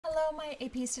Hello, my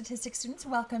AP Statistics students.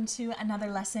 Welcome to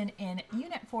another lesson in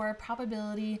Unit 4,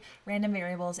 Probability, Random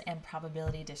Variables, and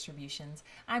Probability Distributions.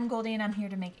 I'm Goldie, and I'm here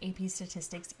to make AP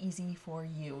Statistics easy for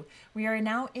you. We are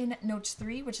now in Note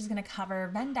 3, which is going to cover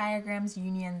Venn diagrams,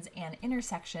 unions, and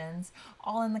intersections,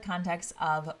 all in the context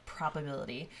of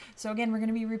probability. So again, we're going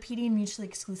to be repeating mutually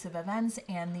exclusive events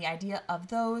and the idea of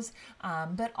those,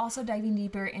 but also diving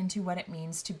deeper into what it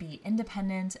means to be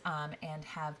independent and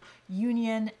have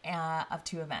union of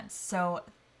two events. So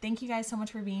thank you guys so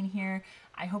much for being here.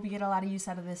 I hope you get a lot of use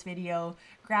out of this video.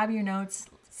 Grab your notes,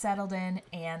 settled in,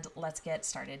 and let's get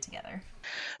started together.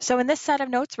 So in this set of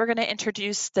notes, we're going to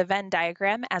introduce the Venn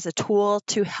diagram as a tool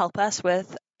to help us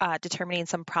with determining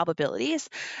some probabilities,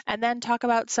 and then talk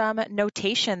about some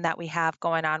notation that we have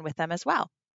going on with them as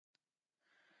well.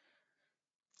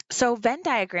 So Venn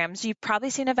diagrams, you've probably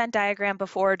seen a Venn diagram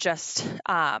before just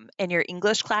in your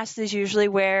English classes, usually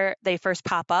where they first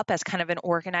pop up as kind of an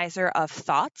organizer of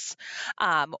thoughts.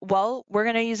 Well, we're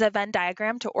going to use a Venn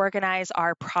diagram to organize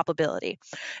our probability.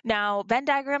 Now, Venn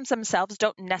diagrams themselves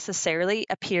don't necessarily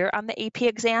appear on the AP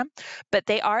exam, but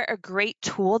they are a great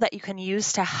tool that you can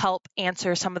use to help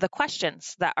answer some of the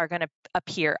questions that are going to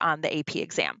appear on the AP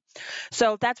exam.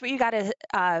 So that's what you got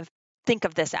to think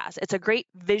of this as. It's a great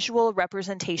visual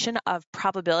representation of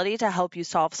probability to help you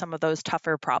solve some of those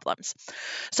tougher problems.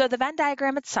 So the Venn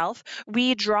diagram itself,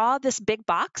 we draw this big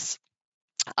box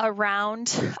around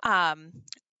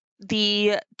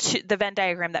the Venn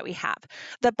diagram that we have.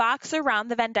 The box around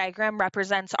the Venn diagram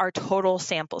represents our total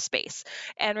sample space.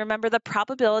 And remember, the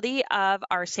probability of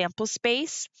our sample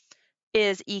space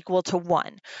is equal to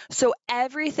 1. So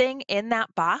everything in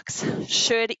that box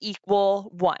should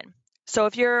equal 1. So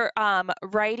if you're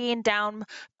writing down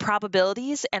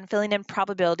probabilities and filling in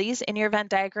probabilities in your Venn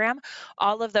diagram,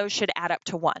 all of those should add up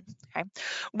to 1. Okay?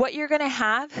 What you're going to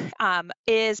have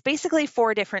is basically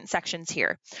 4 different sections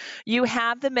here. You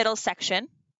have the middle section,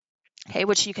 okay,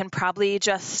 which you can probably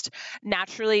just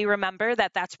naturally remember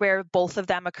that that's where both of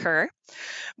them occur.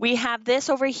 We have this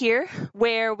over here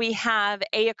where we have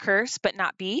A occurs but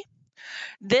not B.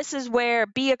 This is where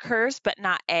B occurs, but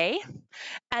not A.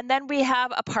 And then we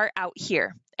have a part out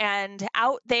here. And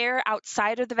out there,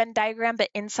 outside of the Venn diagram, but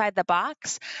inside the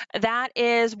box, that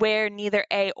is where neither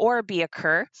A or B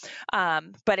occur,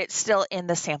 but it's still in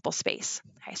the sample space.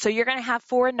 Okay, so you're going to have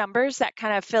 4 numbers that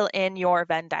kind of fill in your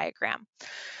Venn diagram.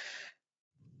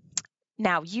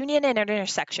 Now, union and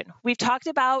intersection. We've talked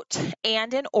about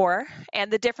and or, and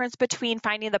the difference between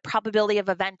finding the probability of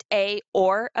event A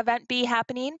or event B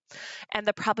happening, and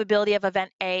the probability of event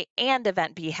A and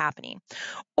event B happening.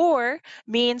 Or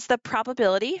means the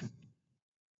probability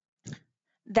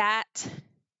that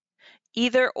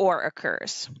either or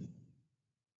occurs.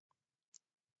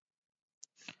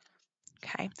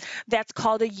 Okay, that's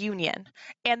called a union.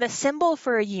 And the symbol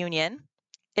for a union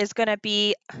is going to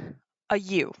be a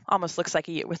U, almost looks like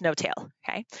a U with no tail,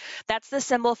 okay? That's the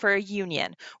symbol for a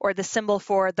union, or the symbol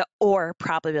for the or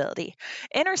probability.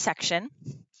 Intersection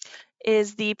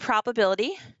is the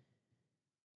probability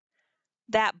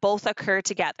that both occur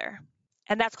together.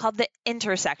 And that's called the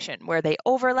intersection, where they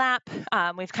overlap.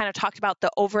 We've kind of talked about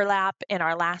the overlap in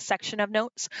our last section of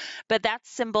notes, but that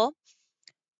symbol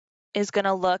is going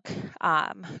to look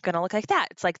like that.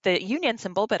 It's like the union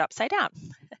symbol, but upside down.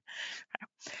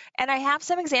 And I have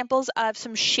some examples of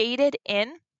some shaded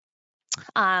in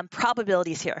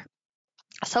probabilities here.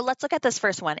 So let's look at this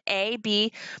first one. A,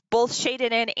 B, both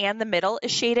shaded in and the middle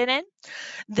is shaded in.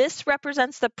 This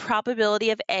represents the probability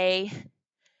of A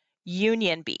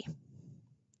union B,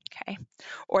 okay?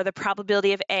 Or the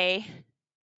probability of A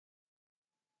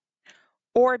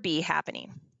or B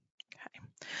happening. Okay.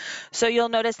 So you'll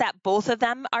notice that both of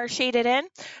them are shaded in,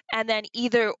 and then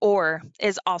either or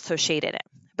is also shaded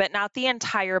in, but not the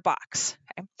entire box.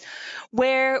 Okay.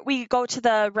 Where we go to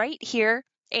the right here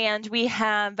and we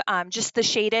have just the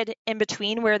shaded in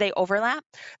between where they overlap,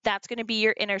 that's going to be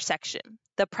your intersection.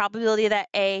 The probability that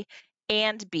A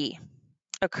and B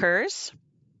occurs,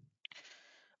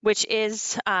 which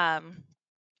is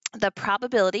the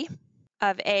probability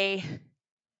of A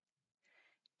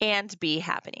and B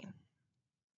happening.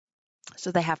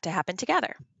 So they have to happen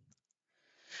together.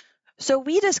 So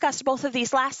we discussed both of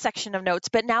these last section of notes,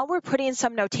 but now we're putting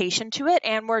some notation to it,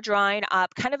 and we're drawing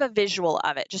up kind of a visual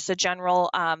of it, just a general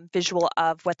visual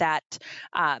of what that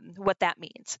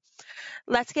means.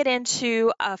 Let's get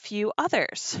into a few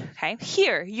others. Okay,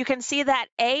 here you can see that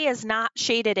A is not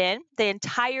shaded in. The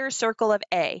entire circle of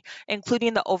A,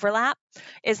 including the overlap,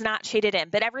 is not shaded in,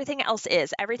 but everything else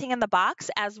is. Everything in the box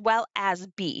as well as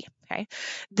B. Okay,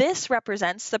 this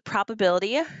represents the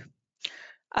probability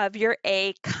of your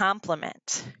A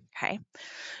complement. okay?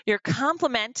 Your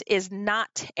complement is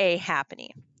not A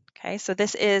happening, okay? So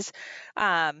this is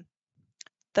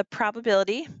the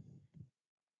probability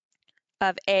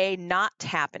of A not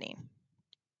happening.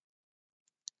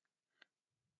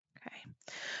 Okay.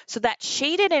 So that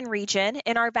shaded in region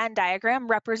in our Venn diagram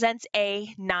represents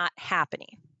A not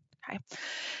happening. Okay.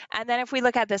 And then if we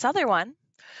look at this other one,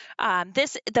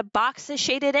 the box is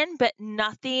shaded in, but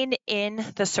nothing in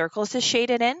the circles is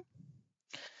shaded in.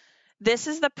 This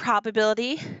is the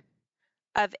probability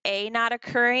of A not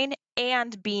occurring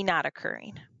and B not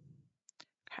occurring.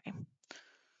 Okay.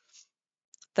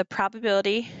 The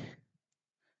probability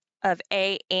of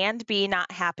A and B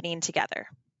not happening together.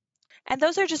 And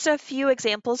those are just a few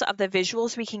examples of the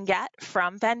visuals we can get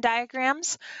from Venn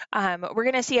diagrams. We're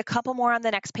going to see a couple more on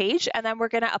the next page, and then we're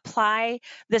going to apply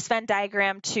this Venn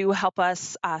diagram to help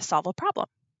us solve a problem.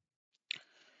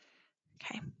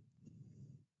 Okay.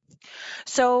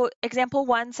 So example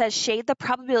 1 says shade the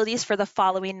probabilities for the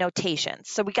following notations.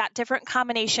 So we got different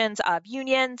combinations of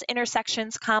unions,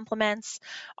 intersections, complements,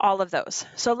 all of those.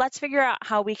 So let's figure out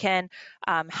how we can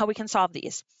solve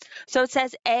these. So it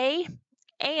says A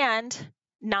and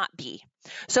not B.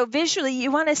 So visually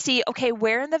you want to see, okay,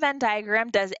 where in the Venn diagram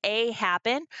does A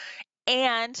happen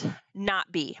and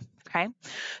not B, okay?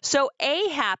 So A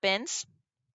happens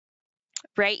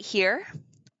right here,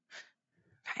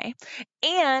 okay,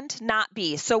 and not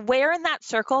B. So where in that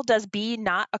circle does B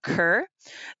not occur?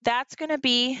 That's going to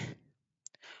be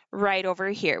right over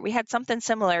here. We had something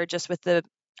similar just with the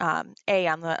A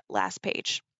on the last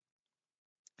page.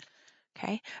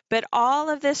 Okay, but all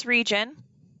of this region,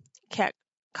 can't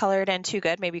color it in too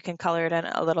good, maybe you can color it in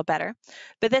a little better,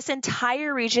 but this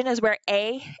entire region is where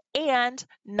A and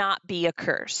not B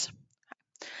occurs.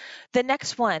 The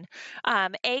next one,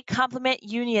 A complement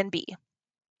union B.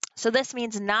 So this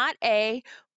means not A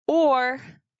or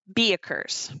B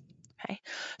occurs. Okay,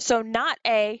 so not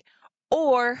A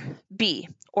or B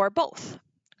or both.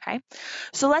 Okay,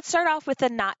 so let's start off with the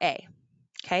not A.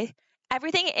 Okay,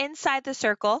 everything inside the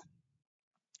circle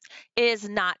is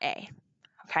not A.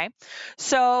 Okay,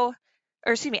 so,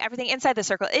 or excuse me, everything inside the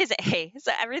circle is A.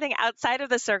 So everything outside of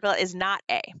the circle is not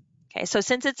A. Okay, so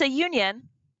since it's a union,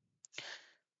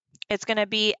 it's going to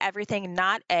be everything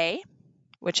not A,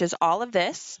 which is all of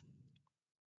this,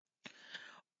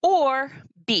 or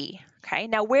B. Okay,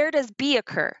 now where does B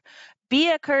occur?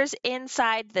 B occurs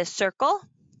inside this circle.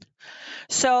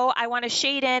 So I want to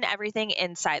shade in everything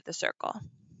inside the circle.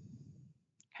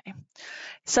 Okay,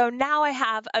 so now I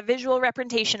have a visual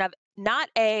representation of not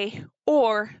A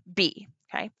or B.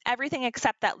 Okay, everything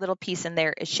except that little piece in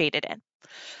there is shaded in.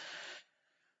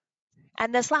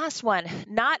 And this last one,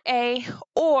 not A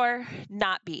or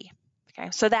not B. Okay,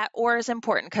 so that or is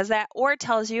important because that or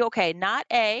tells you, okay, not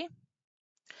A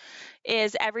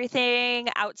is everything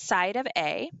outside of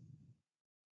A.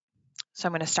 So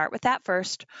I'm going to start with that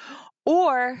first,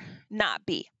 or not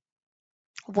B.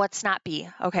 What's not B?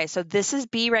 Okay, so this is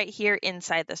B right here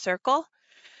inside the circle.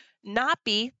 Not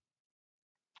B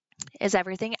is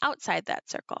everything outside that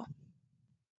circle.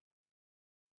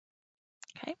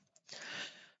 Okay,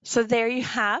 so there you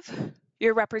have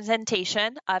your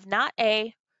representation of not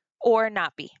A or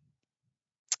not B.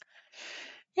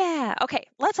 Yeah, okay,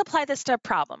 let's apply this to a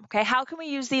problem. Okay, how can we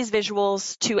use these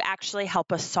visuals to actually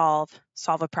help us solve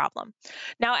a problem?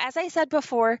 Now, as I said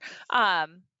before,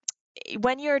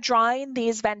 when you're drawing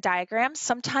these Venn diagrams,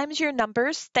 sometimes your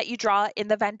numbers that you draw in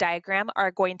the Venn diagram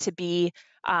are going to be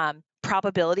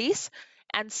probabilities,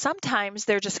 and sometimes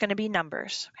they're just going to be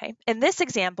numbers. Okay, in this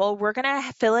example, we're going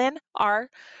to fill in our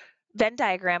Venn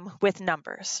diagram with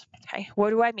numbers. Okay, what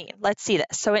do I mean? Let's see this.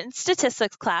 So in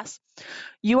statistics class,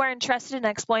 you are interested in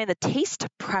exploring the taste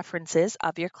preferences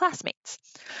of your classmates.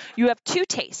 You have two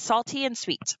tastes, salty and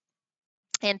sweet.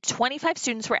 And 25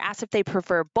 students were asked if they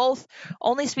prefer both,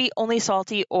 only sweet, only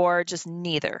salty, or just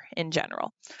neither in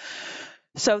general.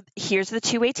 So here's the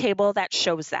two-way table that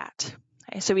shows that.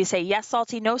 Okay, so we say yes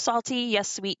salty, no salty, yes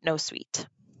sweet, no sweet.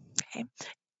 Okay.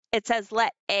 It says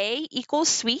let A equals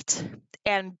sweet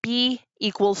and B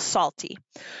equals salty.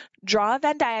 Draw a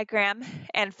Venn diagram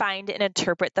and find and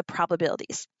interpret the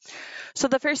probabilities. So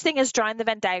the first thing is drawing the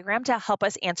Venn diagram to help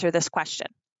us answer this question.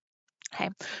 Okay,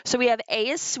 so we have A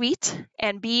is sweet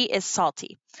and B is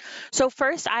salty. So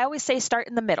first, I always say start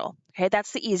in the middle. Okay,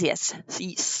 that's the easiest.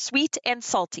 Sweet and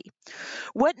salty.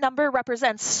 What number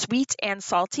represents sweet and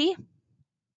salty?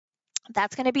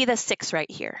 That's going to be the 6 right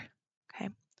here. Okay,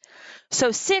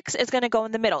 so 6 is going to go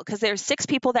in the middle because there's 6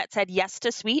 people that said yes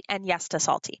to sweet and yes to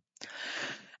salty.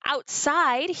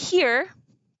 Outside here,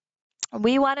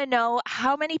 we want to know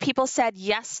how many people said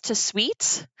yes to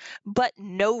sweet, but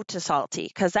no to salty,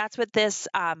 because that's what this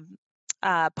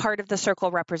part of the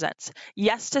circle represents.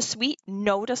 Yes to sweet,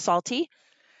 no to salty.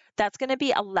 That's going to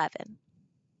be 11.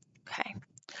 Okay.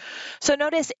 So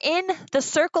notice in the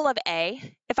circle of A,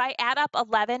 if I add up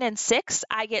 11 and 6,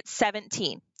 I get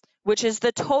 17, which is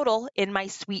the total in my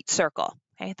sweet circle.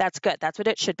 Okay, that's good. That's what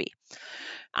it should be.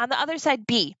 On the other side,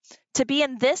 B, to be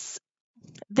in this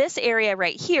area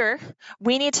right here,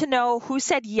 we need to know who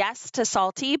said yes to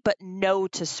salty but no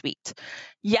to sweet.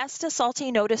 Yes to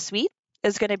salty, no to sweet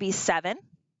is going to be 7.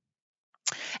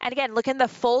 And again, look in the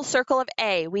full circle of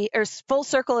A, or full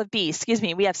circle of B, excuse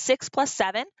me, we have 6 plus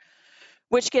 7,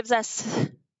 which gives us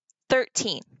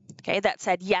 13. Okay, that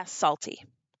said yes, salty.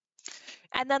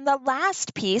 And then the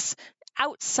last piece,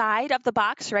 outside of the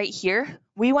box right here,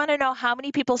 we want to know how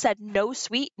many people said no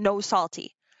sweet, no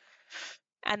salty.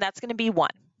 And that's going to be 1.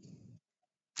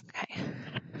 Okay.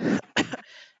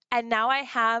 And now I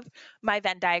have my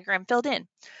Venn diagram filled in.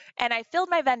 And I filled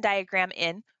my Venn diagram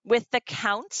in with the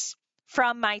counts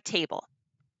from my table.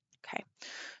 Okay.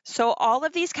 So all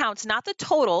of these counts, not the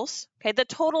totals. Okay, the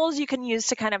totals you can use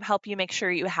to kind of help you make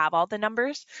sure you have all the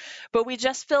numbers, but we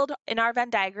just filled in our Venn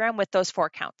diagram with those 4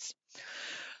 counts.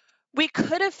 We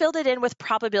could have filled it in with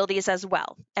probabilities as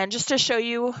well. And just to show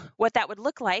you what that would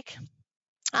look like,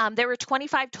 there were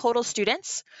 25 total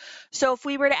students. So if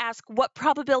we were to ask what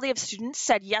probability of students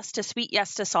said yes to sweet,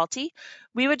 yes to salty,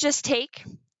 we would just take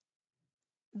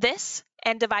this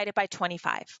and divide it by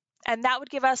 25. And that would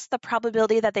give us the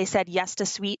probability that they said yes to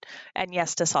sweet and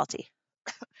yes to salty.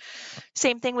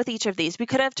 Same thing with each of these. We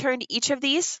could have turned each of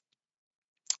these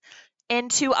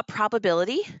into a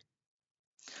probability.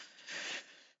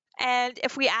 And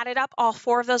if we added up all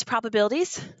 4 of those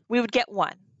probabilities, we would get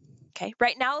 1. Okay,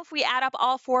 right now, if we add up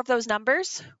all 4 of those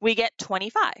numbers, we get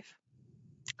 25.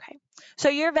 Okay, so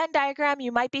your Venn diagram,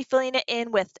 you might be filling it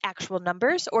in with actual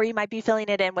numbers, or you might be filling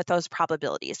it in with those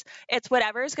probabilities. It's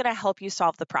whatever is going to help you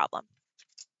solve the problem.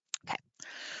 Okay,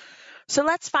 so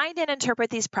let's find and interpret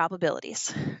these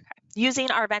probabilities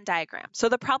using our Venn diagram. So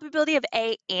the probability of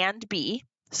A and B,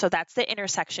 so that's the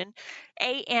intersection,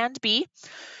 A and B,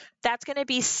 that's going to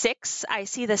be 6. I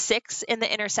see the 6 in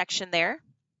the intersection there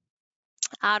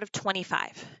out of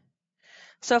 25.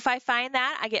 So if I find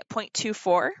that, I get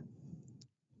 0.24.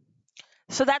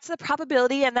 So that's the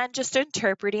probability, and then just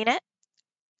interpreting it.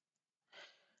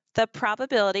 The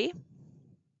probability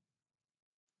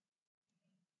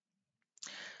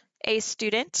a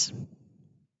student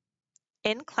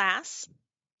in class,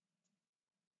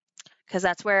 because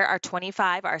that's where our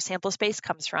 25, our sample space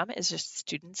comes from, is just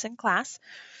students in class,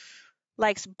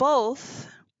 likes both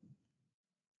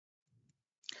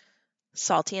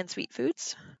salty and sweet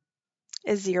foods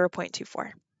is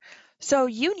 0.24. So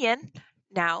union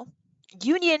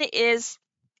is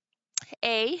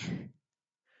A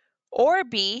or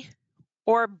B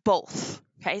or both.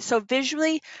 Okay, so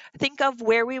visually think of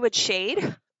where we would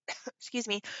shade, excuse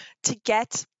me, to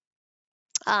get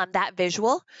that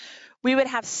visual. We would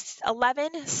have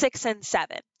 11, 6, and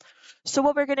 7. So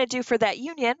what we're going to do for that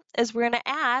union is we're going to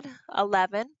add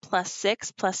 11 plus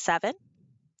 6 plus 7,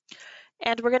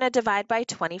 and we're going to divide by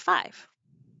 25.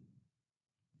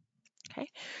 Okay,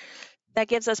 that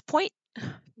gives us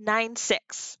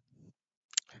 0.96.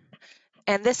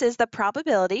 And this is the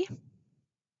probability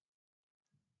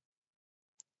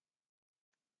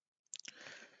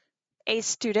a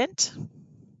student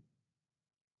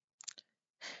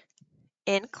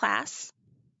in class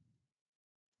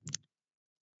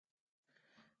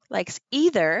likes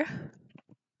either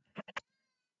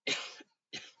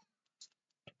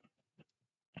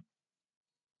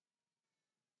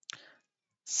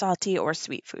salty or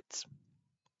sweet foods.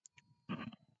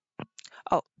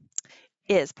 Oh,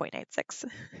 is 0.96.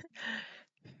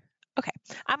 Okay,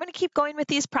 I'm going to keep going with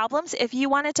these problems. If you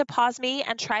wanted to pause me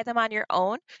and try them on your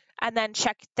own and then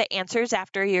check the answers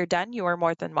after you're done, you are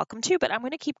more than welcome to, but I'm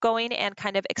going to keep going and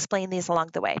kind of explain these along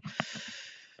the way.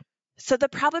 So the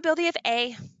probability of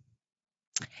A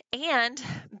and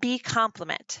B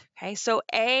complement. Okay, so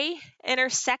A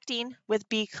intersecting with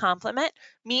B complement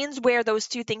means where those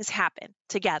 2 things happen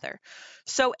together.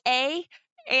 So A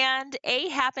and A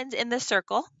happens in the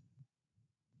circle,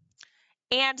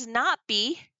 and not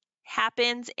B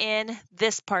happens in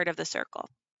this part of the circle.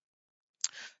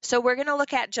 So we're going to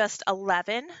look at just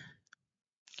 11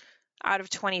 out of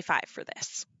 25 for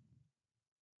this.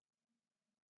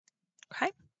 Okay.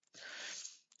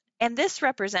 And this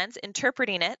represents,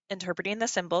 interpreting the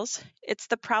symbols, it's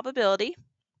the probability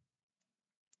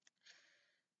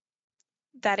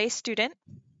that a student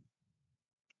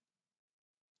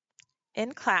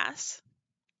in class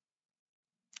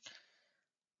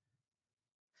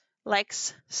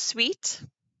likes sweet,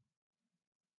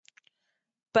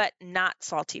 but not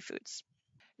salty foods.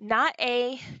 Not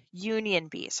A, union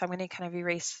B. So I'm going to kind of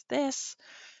erase this,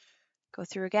 go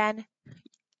through again.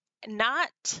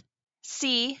 Not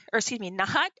C, or excuse me,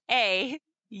 not A,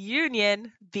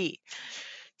 union B.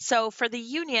 So for the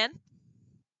union,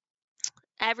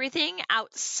 everything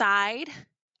outside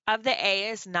of the A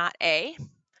is not A.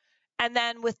 And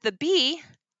then with the B,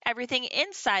 everything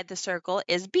inside the circle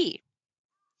is B.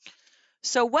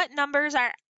 So what numbers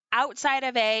are outside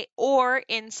of A or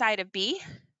inside of B?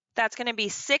 That's going to be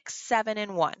 6, 7,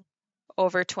 and 1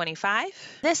 over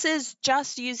 25. This is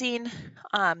just using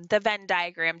the Venn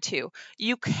diagram too.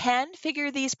 You can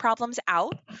figure these problems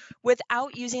out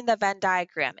without using the Venn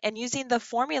diagram and using the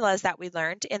formulas that we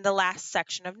learned in the last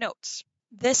section of notes.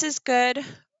 This is good,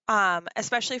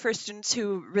 especially for students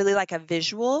who really like a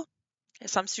visual.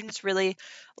 Some students really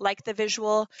like the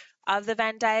visual of the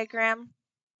Venn diagram.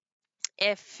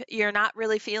 If you're not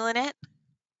really feeling it,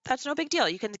 that's no big deal.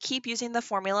 You can keep using the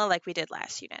formula like we did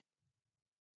last unit,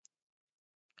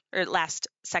 or last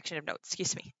section of notes,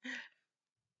 excuse me.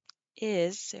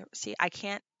 See, I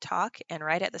can't talk and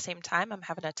write at the same time. I'm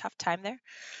having a tough time there.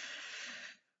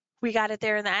 We got it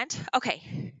there in the end.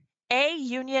 Okay, A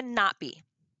union not B.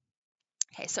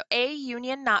 Okay, so A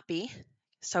union not B,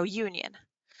 so union.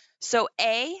 So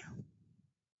A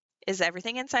is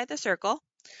everything inside the circle,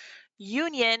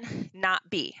 union not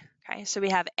B. Okay, so we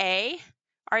have A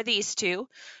are these two,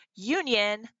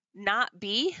 union not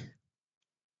B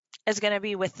is going to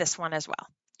be with this one as well,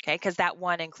 okay, because that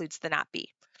one includes the not B.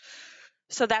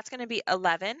 So that's going to be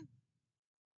 11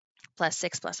 plus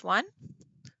 6 plus 1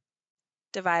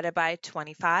 divided by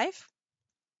 25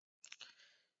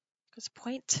 is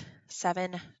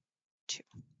 0.72.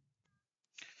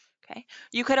 Okay,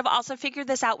 you could have also figured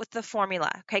this out with the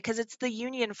formula, okay, because it's the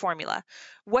union formula.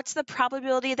 What's the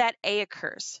probability that A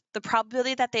occurs? The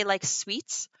probability that they like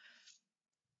sweets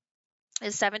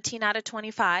is 17 out of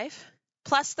 25,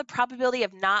 plus the probability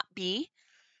of not B.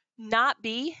 Not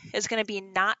B is going to be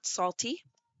not salty,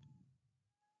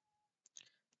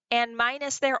 and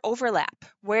minus their overlap.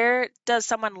 Where does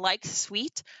someone like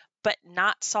sweet but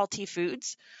not salty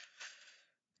foods?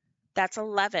 That's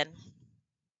 11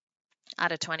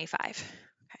 out of 25.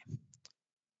 Okay.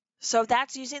 So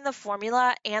that's using the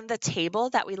formula and the table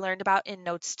that we learned about in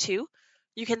notes 2.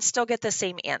 You can still get the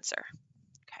same answer.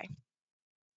 Okay.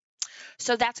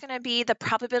 So that's going to be the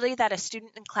probability that a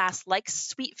student in class likes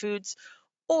sweet foods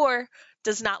or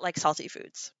does not like salty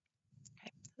foods.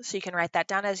 Okay. So you can write that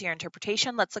down as your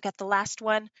interpretation. Let's look at the last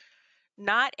one.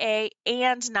 Not A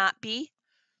and not B.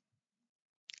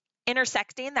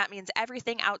 Intersecting, that means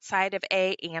everything outside of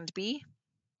A and B.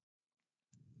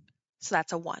 So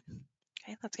that's a 1.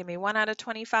 Okay, that's going to be 1 out of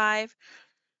 25,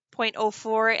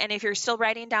 0.04. And if you're still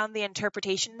writing down the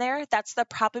interpretation there, that's the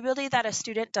probability that a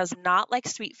student does not like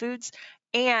sweet foods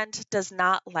and does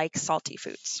not like salty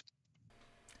foods.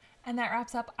 And that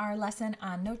wraps up our lesson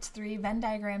on Notes 3, Venn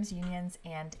diagrams, unions,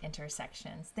 and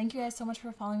intersections. Thank you guys so much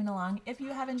for following along. If you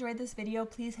have enjoyed this video,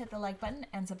 please hit the like button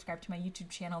and subscribe to my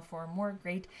YouTube channel for more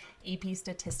great AP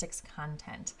statistics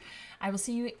content. I will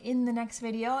see you in the next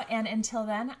video, and until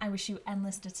then, I wish you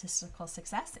endless statistical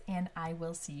success, and I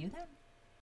will see you then.